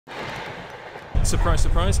Surprise,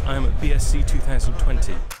 surprise, I am at Bsc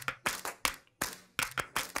 2020.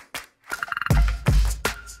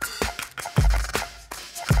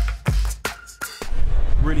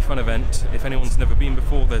 Really fun event. If anyone's never been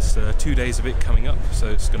before, there's 2 days of it coming up, so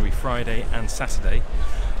it's going to be Friday and Saturday.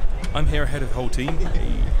 I'm here ahead of the whole team.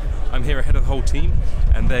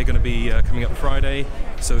 And they're going to be coming up Friday,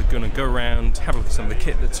 so we're going to go around, have a look at some of the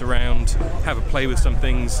kit that's around, have a play with some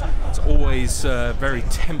things. It's always very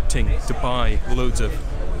tempting to buy loads of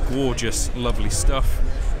gorgeous, lovely stuff.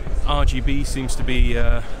 RGB seems to be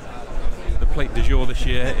the plate du jour this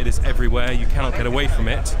year. It is everywhere, you cannot get away from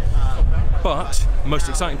it. But most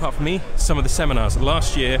exciting part for me, some of the seminars.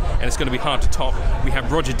 Last year, and it's going to be hard to top, we had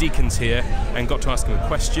Roger Deakins here and got to ask him a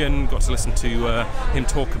question, got to listen to him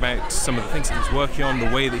talk about some of the things that he's working on, the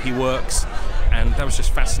way that he works, and that was just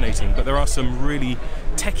fascinating. But there are some really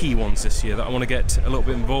techie ones this year that I want to get a little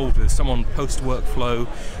bit involved with, some on post-workflow,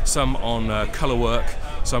 some on colour work.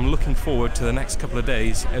 So I'm looking forward to the next couple of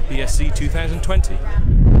days at Bsc 2020.